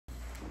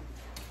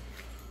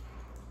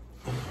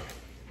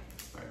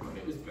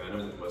fan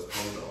of the West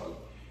Palm dog.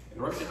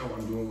 And right now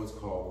I'm doing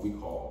what we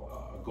call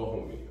a go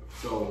home video.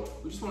 So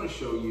we just want to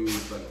show you,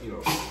 like, you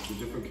know, the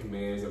different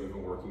commands that we've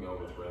been working on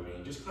with Remy,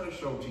 and just kind of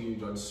show them to you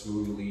done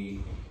smoothly,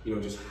 you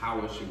know, just how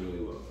it should really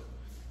look.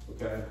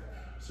 Okay?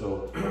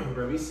 So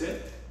Remy,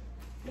 sit.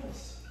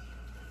 Yes.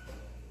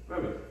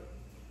 Remy.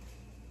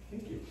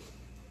 Thank you.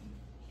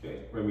 Okay,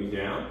 Remy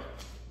down.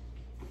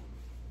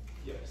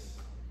 Yes.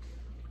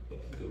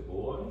 Okay, good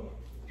boy.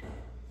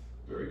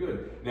 Very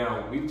good.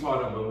 Now, we've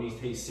taught him when we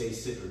say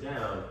sit or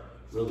down,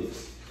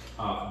 release,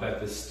 that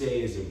the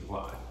stay is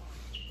implied.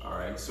 All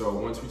right, so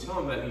once we tell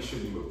him that, he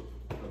shouldn't move,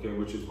 okay,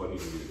 which is what he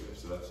can do there.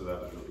 So that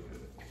was really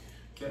good.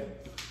 Okay,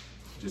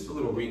 just a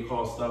little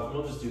recall stuff, and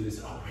we'll just do this.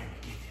 Oh, Remy,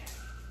 get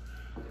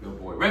down. Good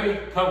boy. Remy,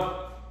 come.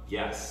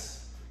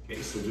 Yes.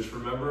 Okay, so just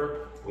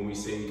remember, when we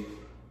say,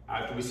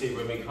 after we say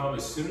Remy, come,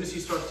 as soon as he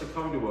starts to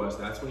come to us,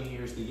 that's when he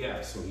hears the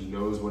yes. So he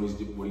knows what he's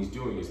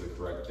doing is the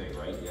correct thing,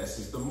 right? Yes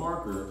is the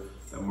marker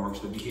that marks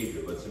the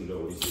behavior, lets him know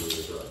what he's doing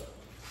is right.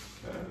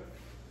 Okay.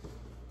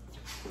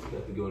 We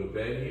have to go to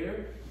bed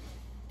here.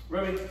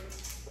 Remy,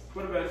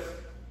 go to bed.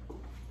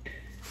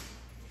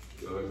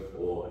 Good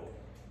boy.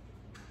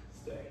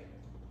 Stay.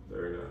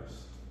 Very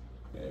nice.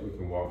 Okay, we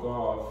can walk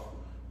off.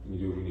 We can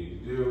do what we need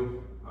to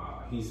do.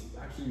 He's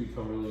actually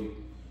become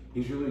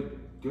he's really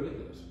good at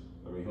this.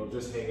 I mean, he'll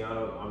just hang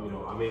out.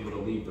 I'm able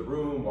to leave the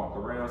room, walk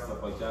around,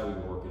 stuff like that. We've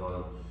been working on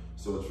him,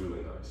 so it's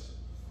really nice.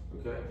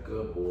 Okay,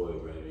 good boy,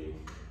 Remy.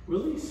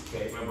 Release.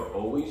 Okay, remember,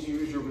 always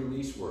use your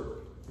release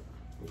word.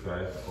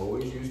 Okay,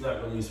 always use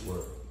that release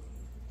word.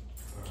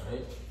 All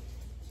right.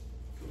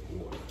 Good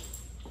boy.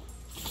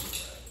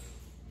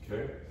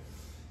 Okay.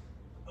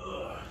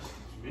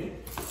 Excuse me.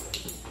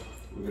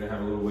 We're gonna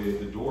have a little wait at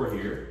the door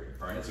here.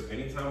 All right. So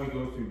anytime we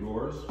go through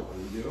doors, what do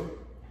we do?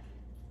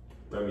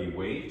 Remy,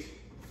 wait.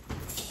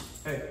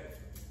 Hey,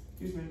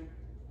 excuse me.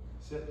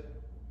 Sit.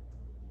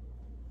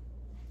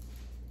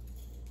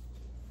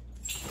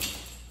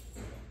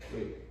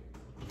 Wait.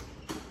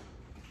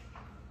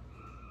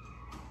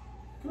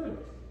 Good.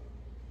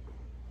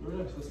 Very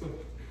nice. Let's go.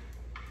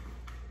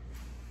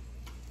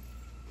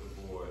 Good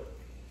boy.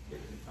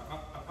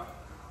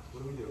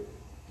 What do we do?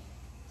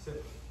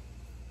 Sit.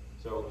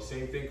 So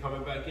same thing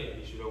coming back in.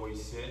 You should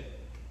always sit.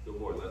 Good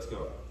boy. Let's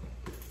go.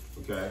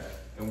 Okay,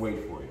 and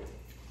wait for you.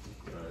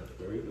 All right.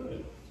 Very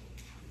good.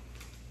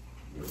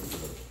 Very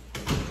good.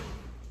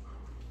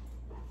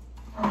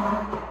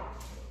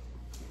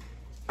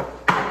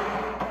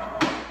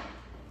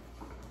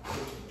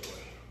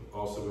 We've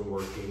also been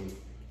working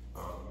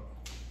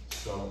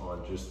some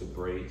on just the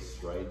brace,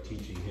 right?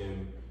 Teaching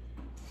him,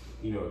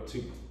 you know,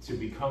 to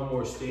become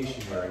more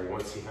stationary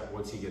once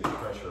he gets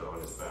pressure on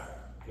his back.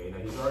 Okay, now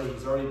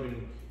he's already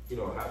been, you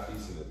know, half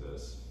decent at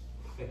this.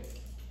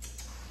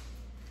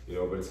 You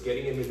know, but it's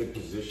getting him into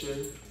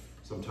position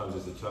sometimes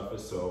is the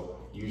toughest. So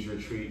use your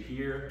treat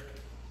here,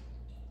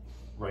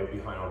 right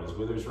behind on his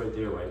withers, right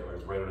there,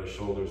 right on his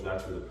shoulders.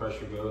 That's where the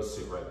pressure goes.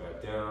 Sit right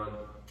back down.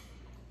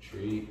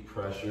 Treat,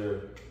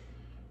 pressure.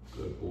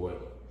 Good boy.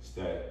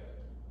 Stay.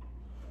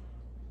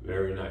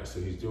 Very nice. So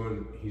he's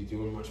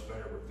doing much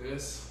better with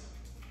this.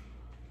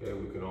 Okay,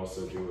 we can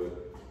also do it.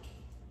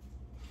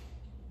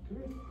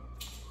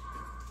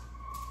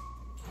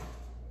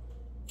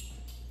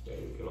 Okay,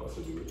 we can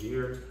also do it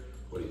here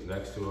when he's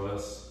next to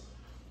us.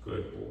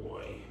 Good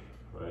boy.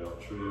 Right, I'll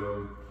treat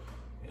him.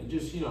 And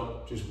just, you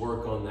know, just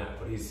work on that.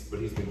 But he's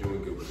been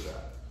doing good with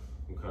that.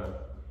 Okay.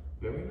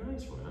 Very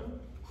nice, man.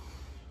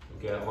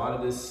 Okay, a lot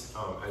of this,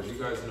 as you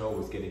guys know,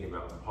 was getting him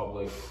out in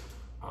public.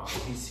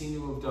 He seemed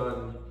to have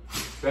done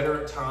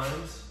better at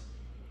times.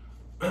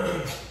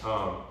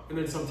 And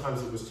then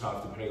sometimes it was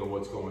tough depending on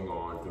what's going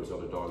on. If there's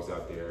other dogs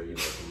out there, you know,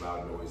 some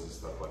loud noise and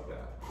stuff like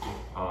that.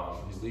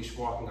 His leash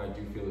walking, I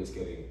do feel is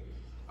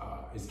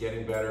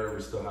getting better.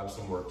 We still have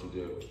some work to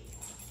do.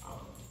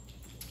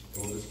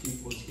 And we'll just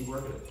keep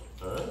working it.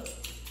 All right?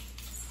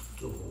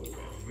 Good boy,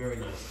 man. Very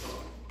nice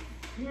dog.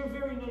 You're a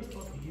very nice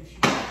puppy. Yes, you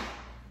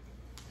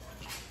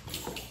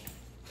are.